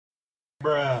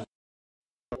Bruh.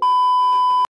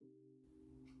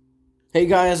 Hey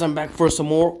guys, I'm back for some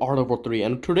more Art of War 3,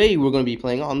 and today we're going to be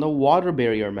playing on the water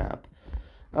barrier map.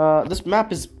 This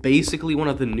map is basically one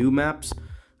of the new maps,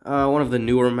 one of the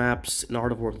newer maps in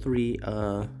Art of War 3.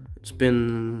 It's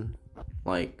been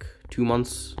like 2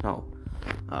 months, no,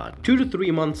 2 to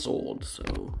 3 months old,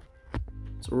 so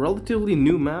it's a relatively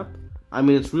new map. I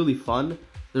mean, it's really fun.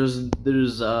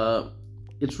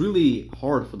 It's really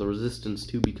hard for the resistance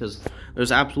too, because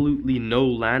there's absolutely no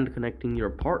land connecting your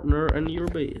partner and your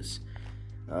base.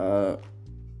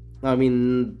 I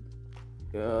mean,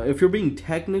 if you're being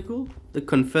technical, the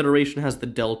Confederation has the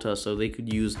Delta, so they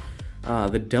could use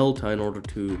the Delta in order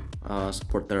to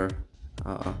support their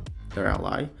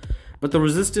ally. But the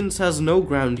Resistance has no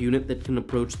ground unit that can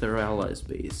approach their ally's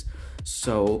base,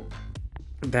 so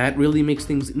that really makes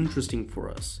things interesting for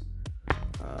us.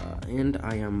 And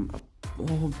I am...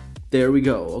 Oh, there we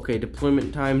go. Okay,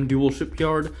 deployment time, dual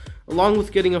shipyard, along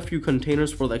with getting a few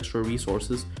containers for the extra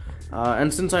resources.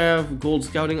 And since I have gold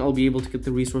scouting, I'll be able to get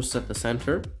the resources at the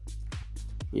center.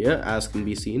 Yeah, as can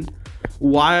be seen.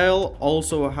 While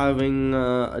also having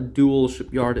a dual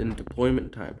shipyard in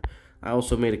deployment time. I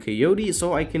also made a coyote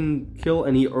so I can kill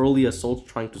any early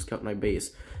assaults trying to scout my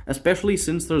base. Especially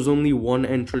since there's only one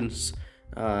entrance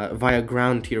via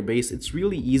ground to your base, it's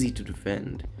really easy to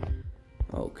defend.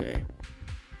 Okay.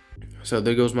 So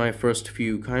there goes my first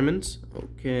few Caimans.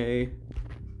 Okay.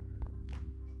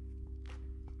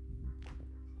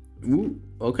 Ooh,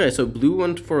 okay, so blue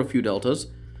went for a few deltas.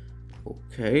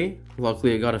 Okay,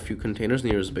 luckily I got a few containers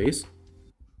near his base.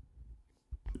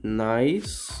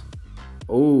 Nice.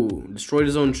 Oh, destroyed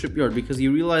his own shipyard because he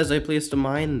realized I placed a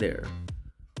mine there.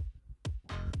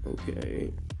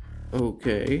 Okay.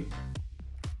 Okay.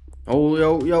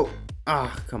 Oh, yo.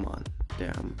 Ah, come on.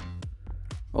 Damn.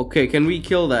 Okay, can we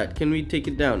kill that? Can we take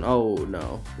it down? Oh,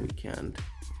 no, we can't.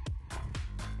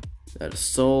 That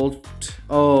assault.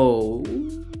 Oh.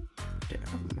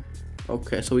 Damn.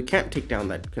 Okay, so we can't take down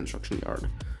that construction yard.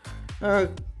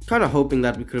 Kind of hoping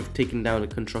that we could have taken down a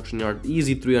construction yard.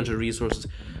 Easy 300 resources,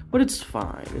 but it's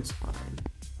fine. It's fine.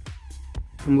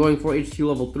 I'm going for HQ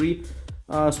level 3,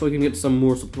 so I can get some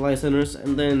more supply centers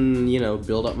and then, you know,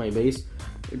 build up my base.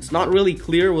 It's not really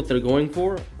clear what they're going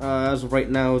for. As of right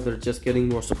now, they're just getting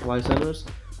more supply centers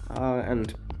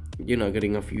and, you know,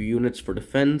 getting a few units for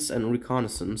defense and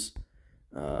reconnaissance.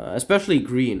 Especially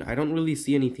green. I don't really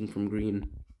see anything from green.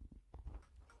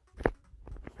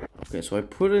 Okay, so I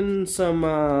put in some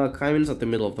Caimans at the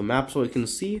middle of the map so I can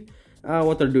see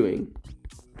what they're doing.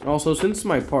 Also, since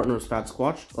my partner's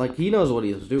FATSQUATCH, like, he knows what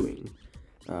he's doing.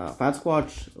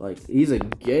 FATSQUATCH, like, he's a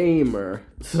gamer,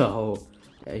 so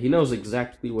yeah, he knows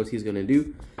exactly what he's gonna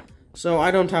do. So I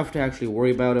don't have to actually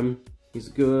worry about him. He's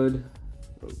good.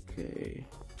 Okay.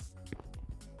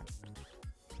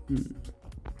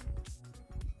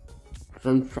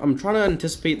 I'm trying to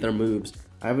anticipate their moves.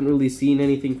 I haven't really seen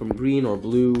anything from green or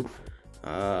blue.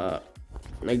 I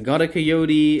got a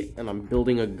coyote, and I'm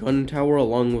building a gun tower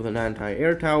along with an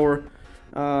anti-air tower.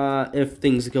 If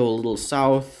things go a little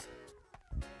south.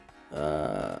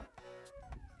 But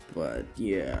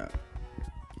yeah.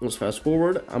 Let's fast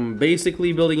forward. I'm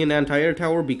basically building an anti-air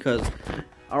tower because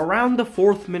around the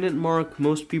 4th minute mark,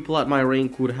 most people at my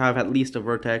rank would have at least a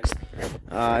vertex.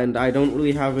 And I don't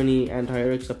really have any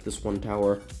anti-air except this one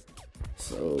tower.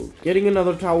 So getting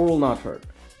another tower will not hurt.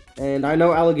 And I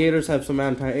know alligators have some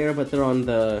anti-air, but they're on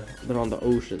the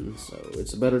ocean, so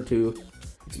it's better to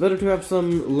have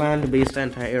some land-based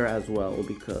anti-air as well,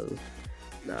 because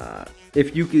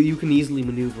if you can easily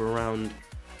maneuver around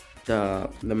the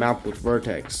map with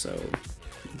vertex, so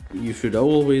you should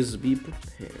always be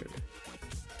prepared.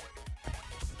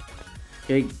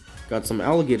 Okay, got some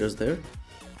alligators there.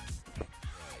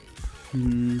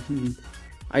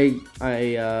 I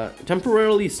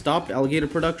temporarily stopped alligator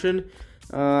production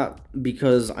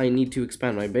because I need to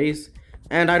expand my base,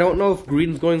 and I don't know if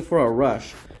green's going for a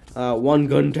rush. One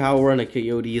gun tower and a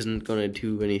coyote isn't gonna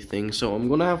do anything, so I'm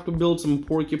gonna have to build some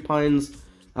porcupines,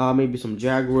 maybe some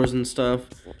jaguars and stuff.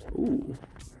 Ooh.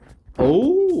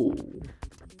 Oh!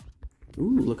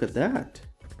 Ooh, look at that.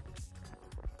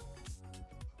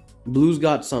 Blue's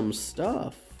got some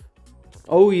stuff.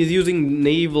 Oh, he's using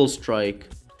naval strike.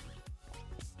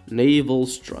 Naval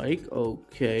strike,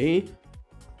 okay.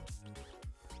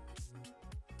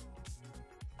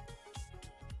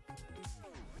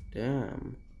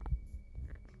 Damn.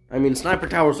 I mean, sniper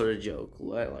towers are a joke.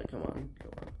 Like, come on.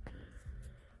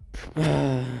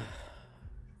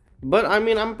 But, I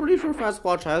mean, I'm pretty sure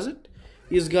FATSQUATCH has it.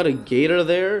 He's got a gator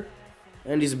there.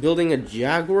 And he's building a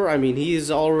jaguar. I mean, he's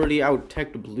already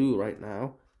out-teched blue right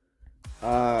now.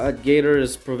 That gator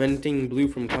is preventing Blue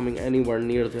from coming anywhere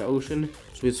near the ocean,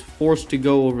 so he's forced to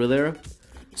go over there.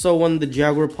 So when the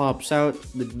Jaguar pops out,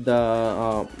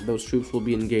 those troops will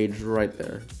be engaged right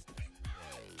there.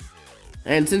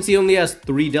 And since he only has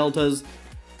 3 deltas,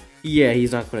 yeah,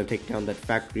 he's not going to take down that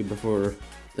factory before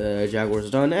the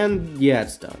Jaguar's done, and yeah,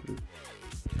 it's done.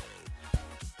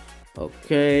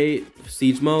 Okay,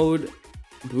 siege mode,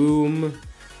 boom,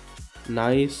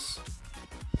 nice.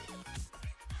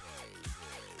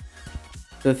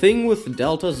 The thing with the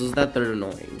deltas is that they're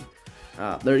annoying.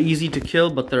 They're easy to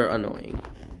kill, but they're annoying.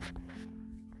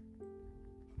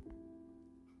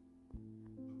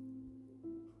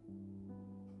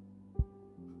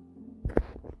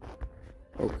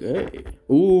 Okay.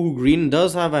 Ooh, green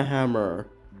does have a hammer.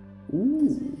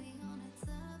 Ooh.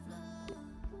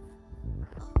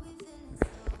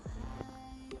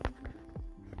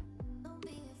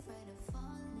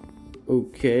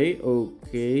 Okay,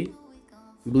 okay.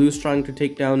 Blue's trying to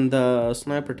take down the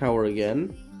sniper tower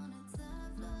again.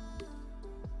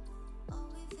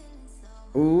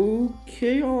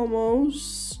 Okay,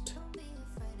 almost.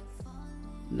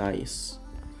 Nice.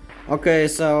 Okay,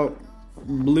 so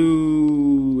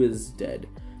Blue is dead.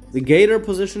 The gator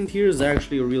positioned here is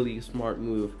actually a really smart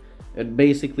move. It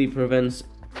basically prevents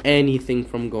anything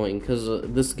from going, because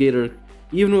this gator,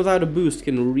 even without a boost,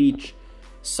 can reach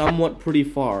somewhat pretty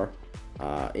far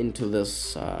into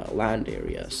this land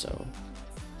area, so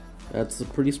that's a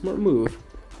pretty smart move.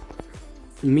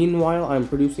 Meanwhile, I'm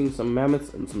producing some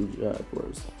mammoths and some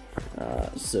jaguars,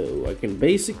 so I can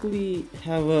basically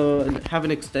have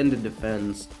an extended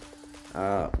defense.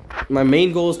 My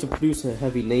main goal is to produce a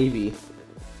heavy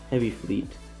fleet.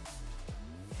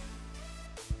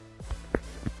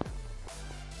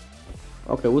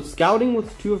 Okay, with scouting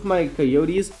with 2 of my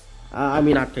coyotes,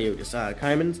 not coyotes,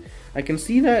 caimans, I can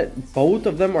see that both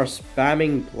of them are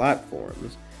spamming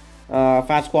platforms.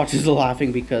 FATSQUATCH is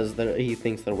laughing because he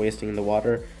thinks they're wasting the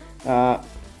water.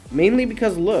 Mainly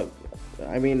because, look,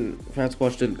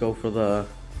 FATSQUATCH didn't go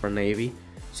for Navy,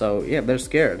 so yeah, they're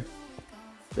scared.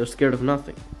 They're scared of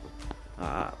nothing.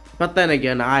 But then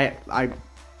again, I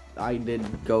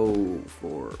did go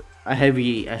for a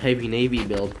heavy Navy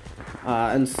build,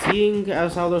 and seeing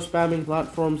as how they're spamming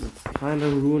platforms, it's kind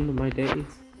of ruined my day.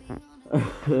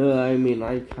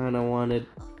 I kind of wanted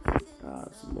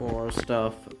some more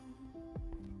stuff.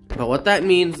 But what that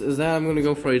means is that I'm going to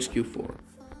go for HQ4.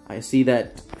 I see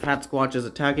that FATSQUATCH is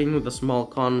attacking with a small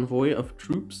convoy of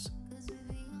troops.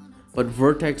 But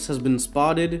Vertex has been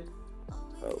spotted.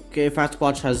 Okay,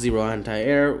 FATSQUATCH has 0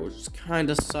 anti-air, which kind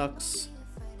of sucks.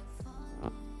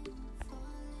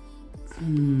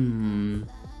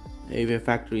 Avia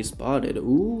factory spotted.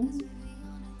 Ooh.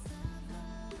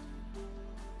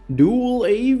 Dual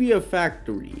Avia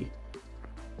factory.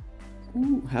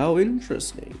 Ooh, how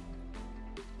interesting.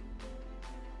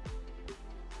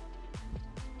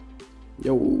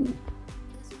 Yo.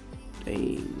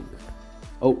 Dang.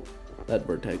 Oh, that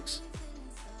Vertex.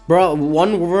 Bro,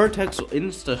 one Vertex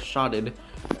insta-shotted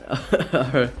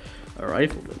a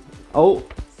rifleman. Oh.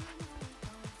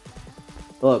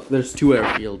 Look, there's 2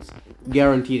 airfields.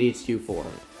 Guaranteed HQ4.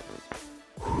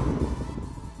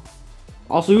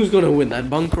 Also, who's gonna win, that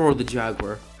bunker or the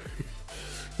Jaguar?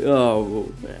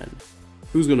 Oh, man.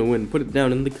 Who's gonna win? Put it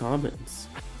down in the comments.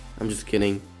 I'm just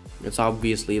kidding. It's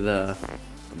obviously the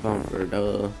bunker,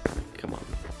 duh. Come on.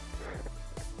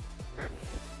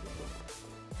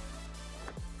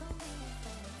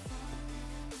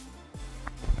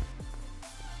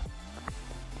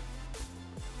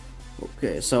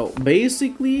 Okay, so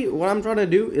basically what I'm trying to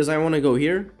do is I want to go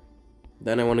here,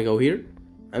 then I want to go here,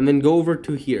 and then go over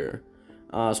to here,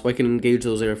 so I can engage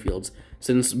those airfields.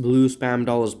 Since Blue spammed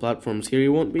all his platforms here, he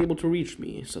won't be able to reach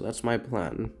me, so that's my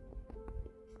plan.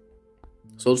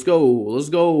 So let's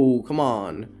go, come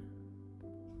on.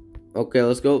 Okay,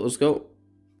 let's go.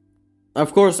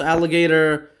 Of course,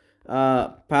 alligator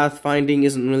pathfinding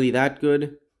isn't really that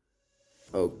good.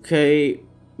 Okay,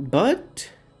 but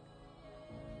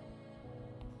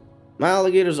my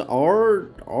alligators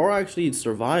are actually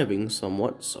surviving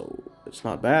somewhat, so it's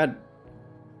not bad.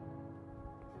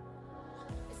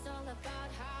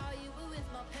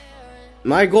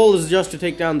 My goal is just to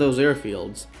take down those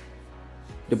airfields.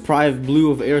 Deprive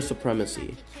Blue of air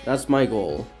supremacy. That's my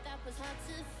goal.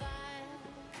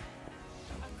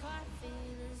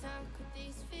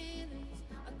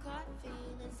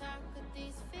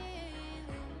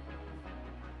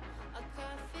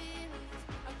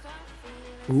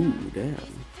 Ooh, damn.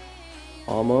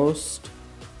 Almost.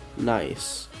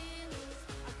 Nice.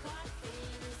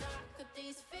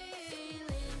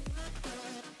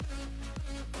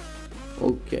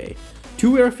 Okay.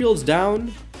 2 airfields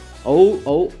down.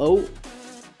 Oh.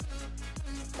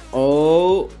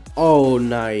 Oh,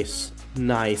 nice.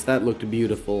 Nice. That looked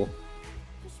beautiful.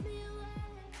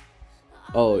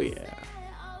 Oh, yeah.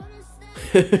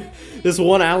 This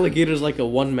one alligator is like a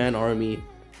one-man army.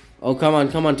 Oh, come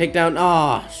on. Take down.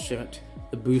 Ah, shit.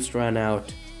 The boost ran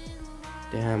out.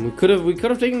 Damn, we could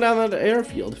have taken down that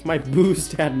airfield if my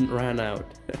boost hadn't ran out.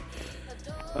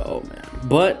 Oh, man.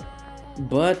 But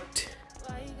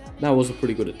that was a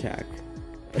pretty good attack.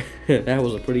 That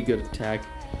was a pretty good attack.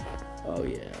 Oh,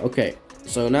 yeah. Okay.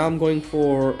 So now I'm going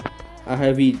for a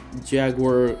heavy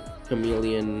Jaguar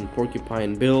Chameleon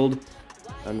Porcupine build.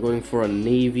 I'm going for a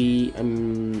navy.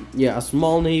 Yeah, a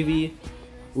small navy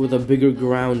with a bigger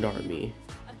ground army.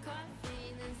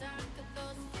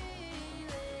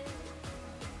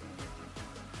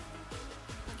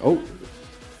 Oh.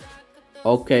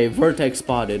 Okay, Vertex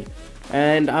spotted.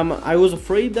 And I was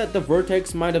afraid that the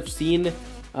Vertex might have seen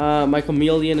my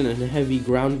Chameleon in a heavy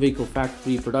ground vehicle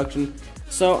factory production.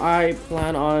 So I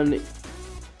plan on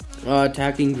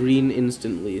attacking green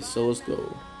instantly. So let's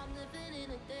go.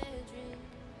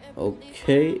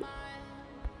 Okay.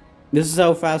 This is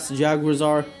how fast the Jaguars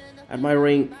are at my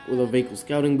rank with a vehicle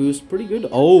scouting boost. Pretty good.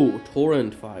 Oh,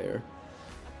 torrent fire.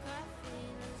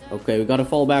 Okay, we gotta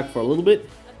fall back for a little bit.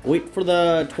 Wait for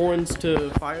the torrents to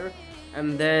fire,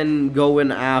 and then go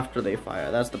in after they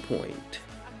fire. That's the point.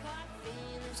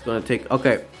 It's gonna take...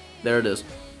 Okay, there it is.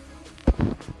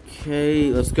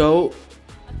 Okay, let's go.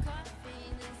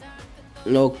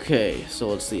 Okay, so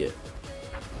let's see it.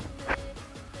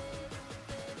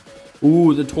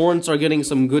 Ooh, the torrents are getting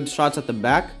some good shots at the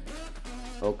back.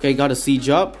 Okay, got a siege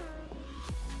up.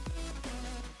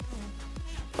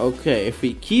 Okay, if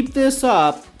we keep this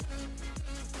up,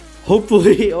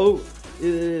 hopefully...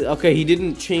 okay, he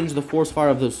didn't change the force fire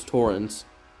of those torrents.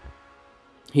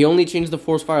 He only changed the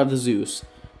force fire of the Zeus,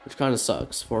 which kind of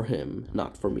sucks for him,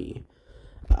 not for me.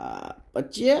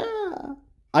 But yeah,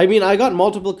 I mean, I got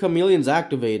multiple chameleons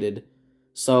activated,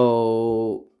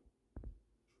 so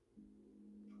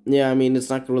yeah, I mean, it's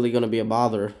not really gonna be a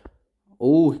bother.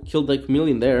 Oh, he killed the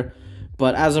chameleon there,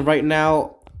 but as of right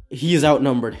now, he's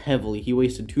outnumbered heavily. He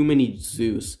wasted too many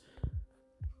Zeus.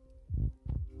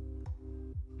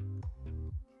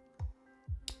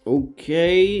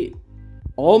 Okay,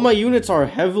 all my units are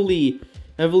heavily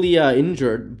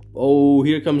injured. Oh,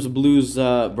 here comes Blue's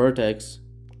Vertex.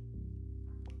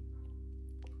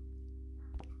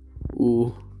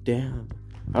 Ooh, damn.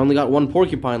 I only got 1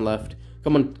 porcupine left.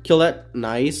 Come on, kill that.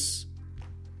 Nice.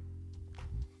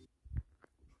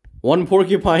 1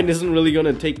 porcupine isn't really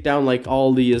gonna take down like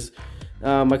all these.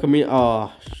 My chameleon.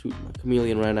 Oh shoot, my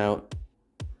chameleon ran out.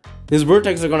 His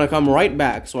Vertex are gonna come right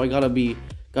back, so I gotta be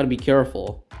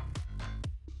careful.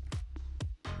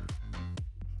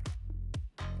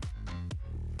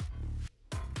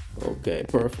 Okay,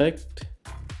 perfect.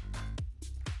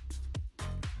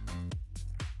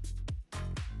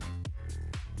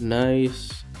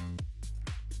 Nice.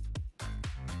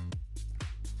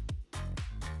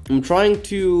 I'm trying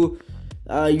to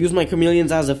use my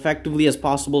chameleons as effectively as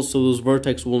possible so those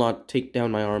Vertex will not take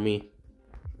down my army.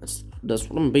 That's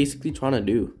what I'm basically trying to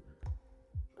do.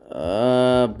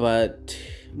 But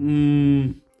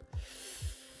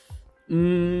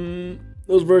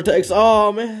those Vertex.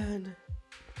 Oh man.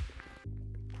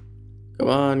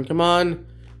 Come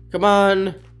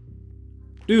on.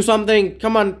 Do something.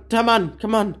 Come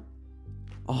on.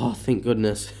 Oh, thank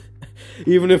goodness.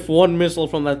 Even if 1 missile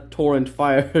from that torrent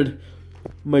fired,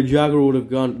 my Jaguar would have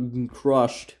gone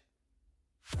crushed.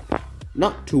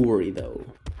 Not to worry though,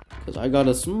 because I got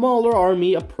a smaller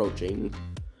army approaching.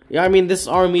 Yeah, I mean, this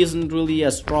army isn't really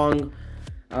as strong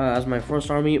as my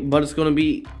first army, but it's gonna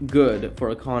be good for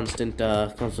a constant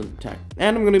attack.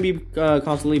 And I'm gonna be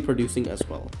constantly producing as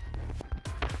well.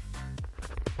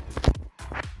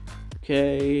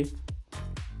 Okay.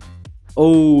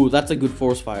 Oh, that's a good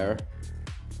force fire.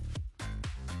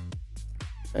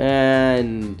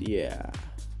 And yeah.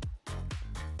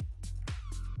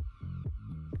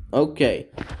 Okay.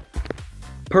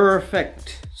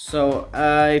 Perfect. So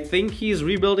I think he's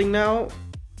rebuilding now.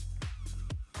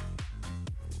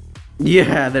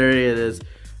 Yeah, there it is.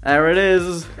 There it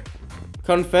is.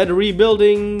 Confed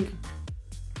rebuilding.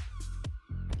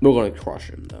 We're gonna crush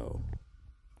him though.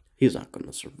 He's not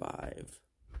gonna survive.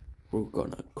 We're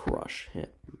gonna crush him.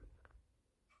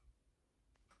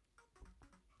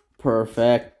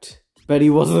 Perfect. Bet he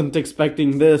wasn't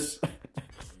expecting this.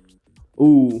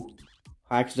 Ooh.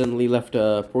 I accidentally left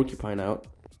a porcupine out.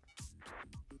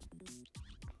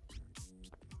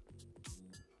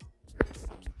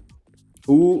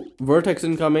 Ooh, Vertex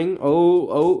incoming.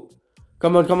 Oh.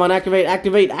 Come on, come on, activate,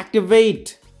 activate,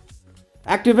 activate!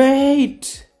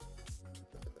 Activate!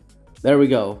 There we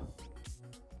go.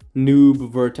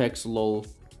 Noob Vertex lol.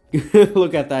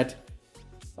 Look at that.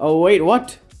 Oh wait,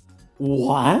 what?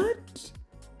 What?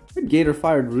 That gator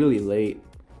fired really late.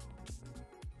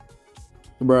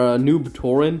 Bruh, Noob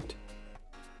Torrent.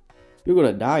 You're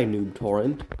gonna die, Noob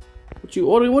Torrent.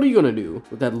 What are you gonna do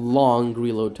with that long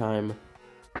reload time?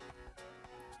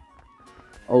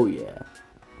 Oh yeah.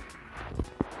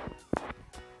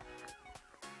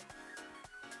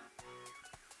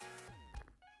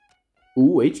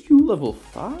 Ooh, HQ level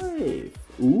 5.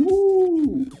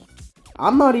 Ooh.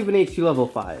 I'm not even HQ level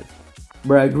 5.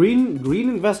 Bruh, Green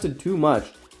invested too much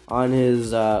on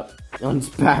his on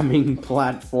spamming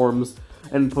platforms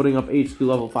and putting up HQ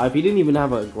level 5. He didn't even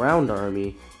have a ground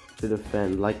army to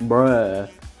defend. Like, bruh.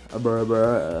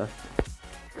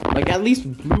 Like, at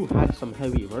least Blue had some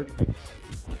heavy vertex.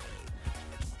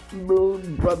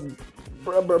 Bruh.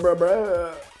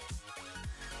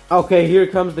 Okay, here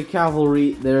comes the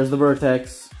cavalry. There's the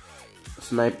vertex.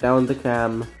 Snipe down the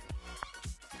cam.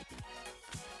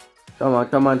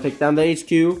 Come on, take down the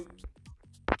HQ.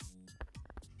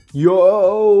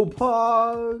 Yo,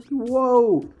 Pog!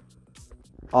 Whoa!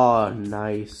 Oh,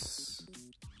 nice.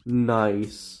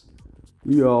 Nice.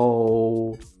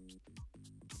 Yo.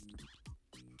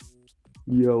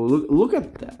 Yo, look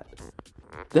at that.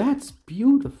 That's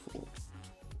beautiful.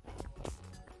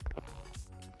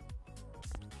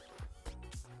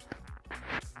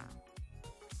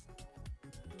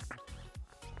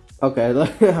 Okay,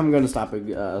 I'm gonna stop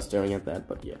staring at that,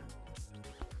 but yeah.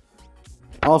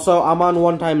 Also, I'm on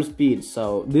 1x speed,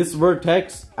 so this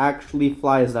vertex actually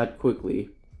flies that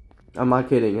quickly. I'm not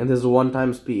kidding, and this is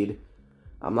 1x speed.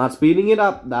 I'm not speeding it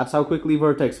up, that's how quickly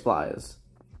vertex flies.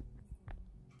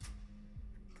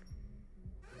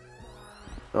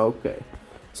 Okay,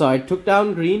 so I took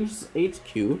down Green's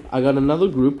HQ. I got another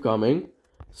group coming,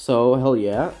 so hell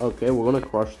yeah. Okay, we're gonna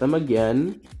crush them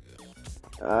again.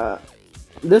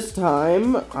 This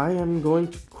time, I am going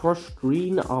to crush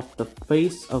Green off the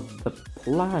face of the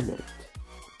planet.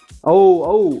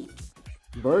 Oh,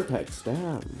 vertex,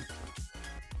 damn.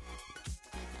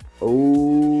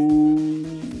 Oh,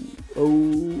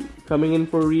 coming in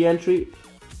for re-entry.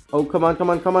 Oh, come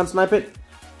on, snipe it.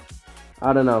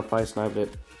 I don't know if I sniped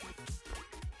it.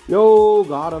 Yo,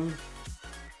 got him.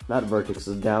 That vertex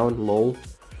is down, lol.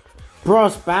 Bro,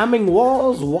 spamming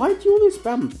walls? Why'd you only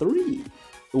spam 3?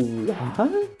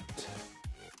 What?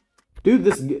 Dude,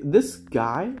 this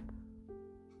guy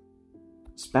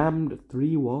spammed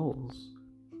 3 walls.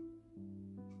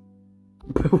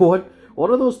 What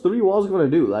are those 3 walls gonna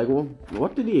do? Like,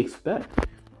 what did he expect?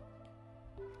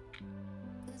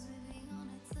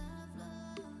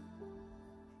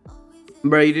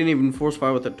 Bruh, you didn't even force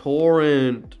fire with a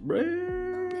torrent.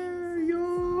 Bruh,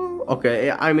 yo.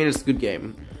 Okay, I mean, it's a good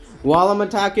game. While I'm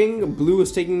attacking, Blue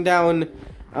is taking down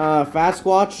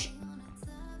FATSQUATCH,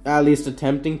 at least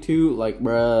attempting to. Like,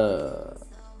 bruh.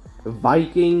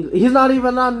 Viking. He's not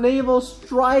even on naval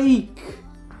strike.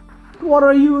 What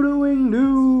are you doing,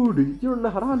 dude? You're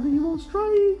not on naval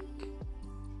strike.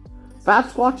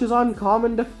 FATSQUATCH is on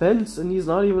common defense, and he's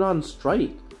not even on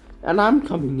strike. And I'm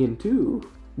coming in too.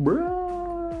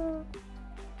 Bruh.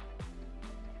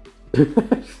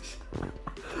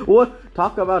 What?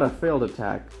 Talk about a failed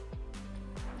attack.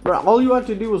 Bruh, all you had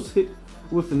to do was hit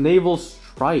with naval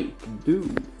strike,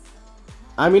 dude.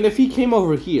 I mean, if he came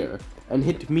over here and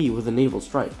hit me with a naval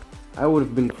strike, I would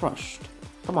have been crushed.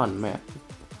 Come on, man.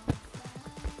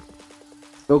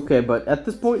 Okay, but at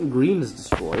this point, Green is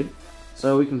destroyed.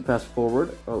 So we can fast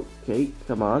forward. Okay,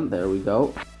 come on, there we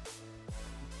go.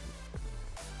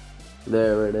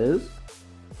 There it is.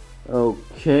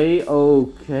 Okay.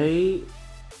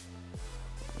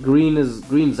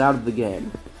 Green's out of the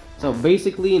game. So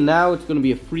basically now it's gonna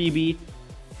be a freebie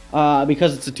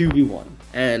because it's a 2v1.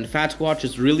 And FATSQUATCH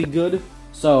is really good,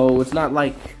 so it's not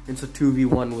like it's a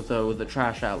 2v1 with a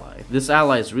trash ally. This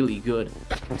ally is really good.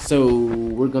 So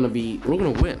we're gonna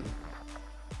win.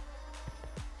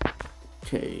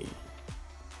 Okay.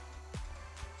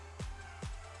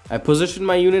 I positioned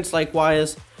my units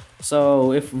likewise.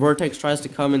 So if Vertex tries to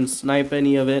come and snipe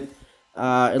any of it,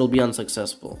 it'll be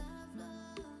unsuccessful.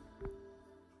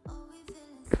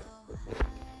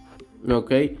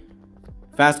 Okay.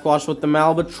 FATSQUATCH with the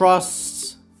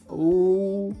Albatross.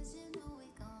 Ooh.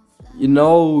 You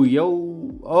know,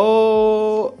 yo.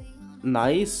 Oh.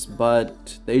 Nice,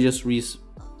 but they just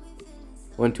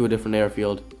went to a different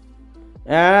airfield.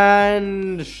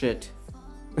 And shit.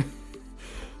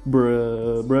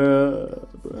 bruh.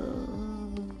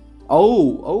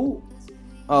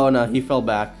 Oh no, he fell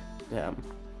back. Damn.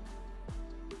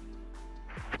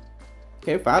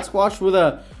 Okay, FATSQUATCH with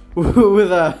a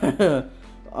with a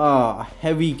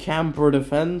heavy camper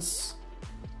defense.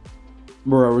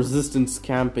 Bro, resistance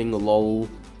camping, lol.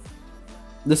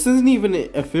 This isn't even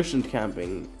efficient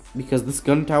camping because this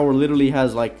gun tower literally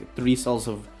has like 3 cells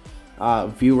of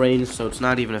view range, so it's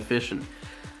not even efficient.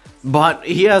 But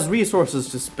he has resources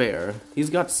to spare. He's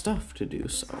got stuff to do,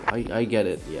 so I get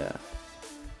it, yeah.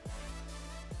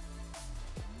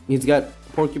 He's got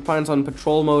porcupines on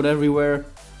patrol mode everywhere.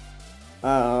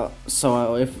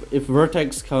 So if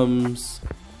Vertex comes,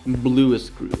 blue is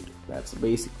screwed. That's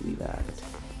basically that.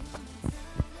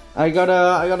 I got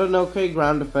an okay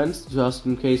ground defense just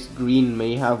in case green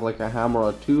may have like a hammer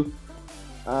or two.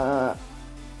 Yeah.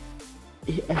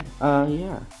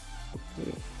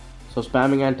 Okay. So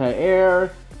spamming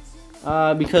anti-air,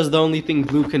 because the only thing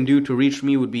blue can do to reach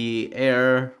me would be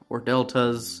air or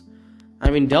deltas. I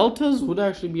mean, deltas would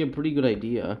actually be a pretty good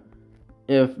idea.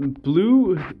 If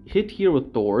blue hit here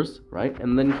with Thors, right,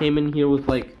 and then came in here with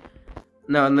like,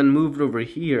 and then moved over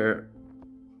here,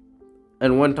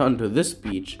 and went onto this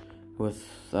beach with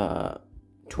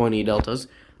 20 deltas,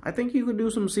 I think you could do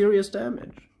some serious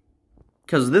damage.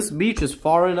 Because this beach is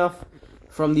far enough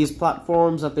from these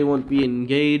platforms that they won't be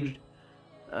engaged.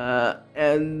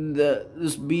 And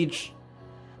this beach,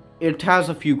 it has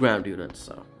a few ground units,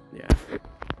 so yeah.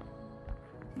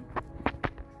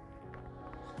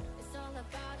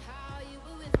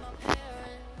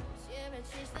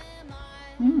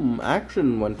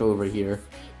 Action went over here.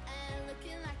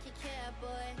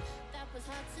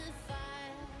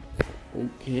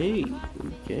 Okay.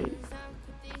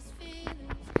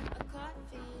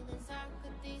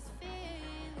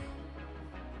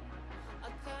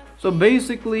 So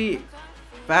basically,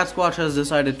 FATSQUATCH has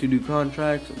decided to do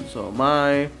contracts, and so am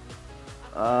I.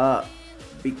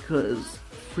 Because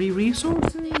free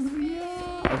resources,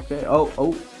 yeah. Okay.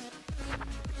 Oh.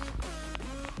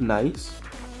 Nice.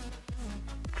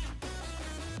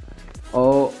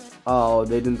 Oh,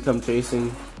 they didn't come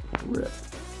chasing. Rip.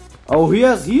 Oh, he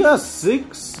has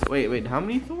 6. Wait, how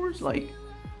many Thors? Like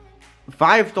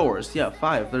 5 Thors. Yeah,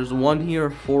 5. There's 1 here,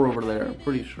 4 over there. I'm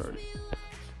pretty sure.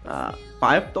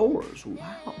 5 Thors.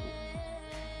 Wow.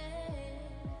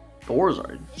 Thors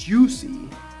are juicy.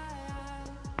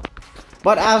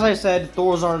 But as I said,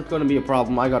 Thors aren't going to be a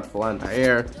problem. I got full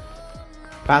anti-air.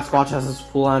 FATSQUATCH has his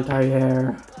full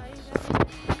anti-air.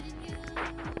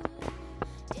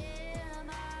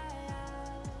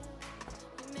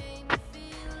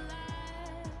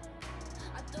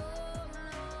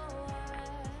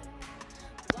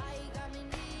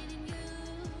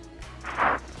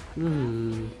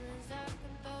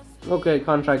 Okay,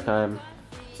 contract time.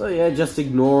 So yeah, just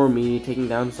ignore me taking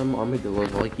down some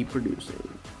armadillos while I keep producing.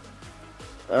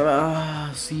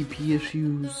 CP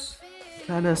issues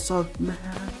kinda suck, man.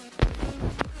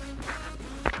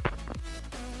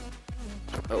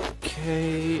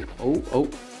 Okay. Oh,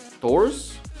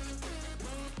 Thors?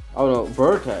 Oh no,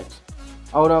 Vertex.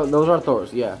 Oh no, those are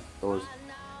Thors. Yeah, Thors.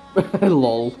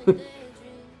 Lol.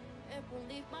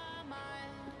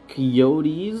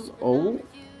 Coyotes. Oh.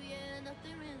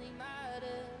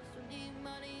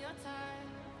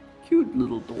 Cute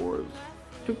little Thors.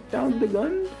 Took down the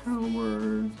gun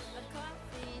towers.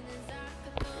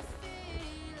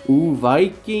 Ooh,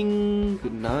 Viking.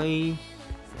 Nice.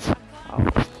 Oh,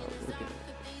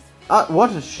 okay.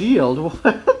 What a shield.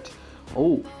 What?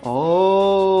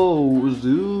 Oh,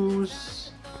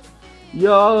 Zeus.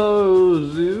 Yo,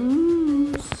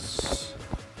 Zeus.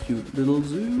 Cute little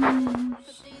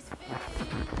Zeus.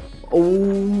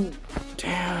 Oh,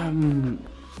 damn.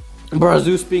 Bruh,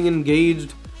 Zeus being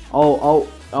engaged. Oh,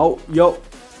 yo.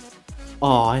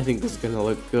 Oh, I think this is gonna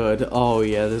look good. Oh,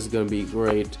 yeah, this is gonna be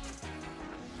great.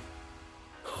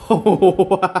 Oh,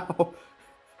 wow.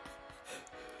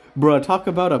 Bruh, talk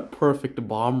about a perfect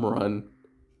bomb run.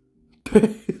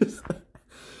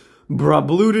 Bruh,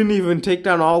 blue didn't even take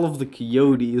down all of the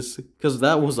coyotes, because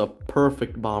that was a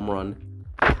perfect bomb run.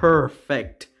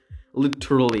 Perfect.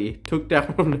 Literally. Took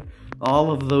down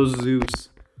all of those Zeus.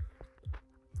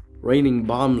 Raining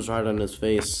bombs right on his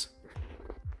face.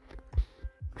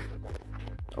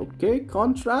 Okay,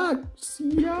 contracts.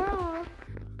 Yeah.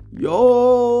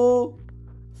 Yo.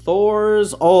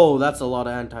 Thors. Oh, that's a lot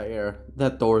of anti-air.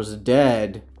 That Thor's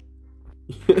dead.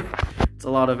 It's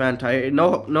a lot of anti-air.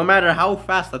 No matter how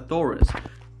fast the Thor is,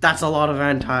 that's a lot of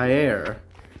anti-air.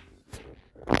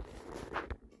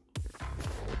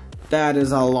 That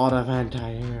is a lot of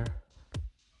anti-air.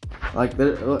 Like,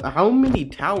 how many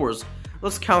towers?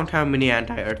 Let's count how many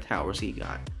anti-air towers he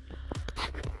got.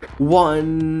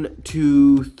 1,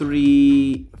 2,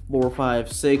 3, 4,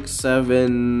 5, 6,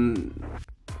 7.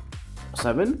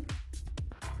 7?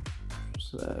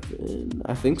 7,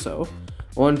 I think so.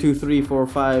 1, 2, 3, 4,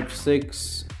 5,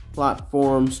 6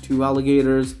 platforms, 2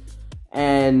 alligators,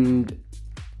 and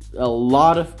a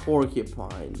lot of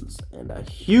porcupines, and a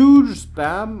huge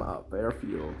spam of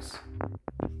airfields.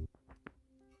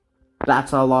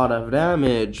 That's a lot of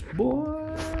damage,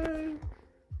 boy.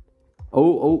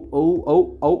 Oh.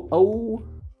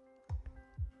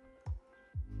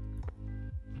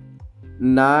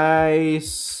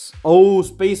 Nice. Oh,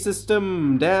 space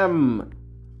system, damn.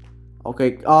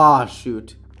 Okay,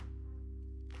 shoot.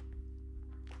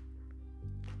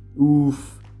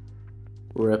 Oof.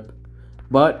 Rip.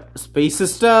 But, space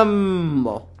system!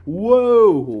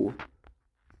 Whoa!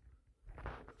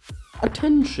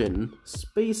 Attention!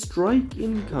 Space strike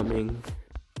incoming.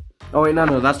 Oh wait,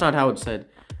 no, that's not how it said.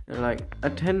 They're like,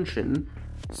 attention,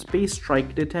 space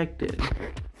strike detected.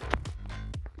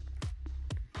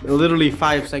 Literally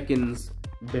 5 seconds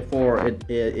before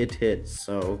it hits,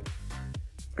 so...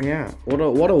 Yeah, what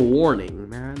a warning,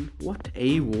 man. What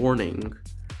a warning.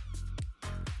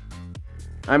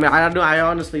 I mean, I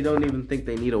honestly don't even think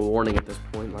they need a warning at this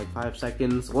point. Like 5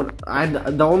 seconds.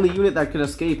 The only unit that could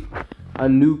escape a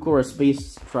nuke or a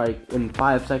space strike in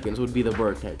 5 seconds would be the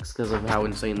Vertex, because of how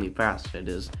insanely fast it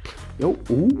is. Yo,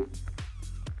 ooh,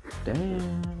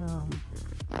 damn.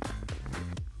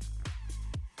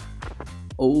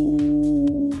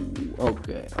 Oh,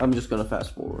 okay. I'm just gonna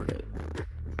fast forward it.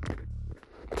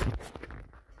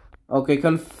 Okay,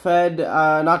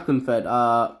 not confed.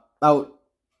 Out.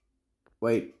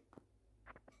 Wait.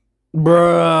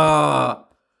 Bruh.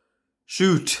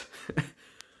 Shoot.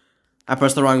 I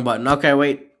pressed the wrong button. Okay,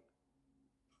 wait.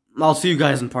 I'll see you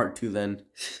guys in part 2 then.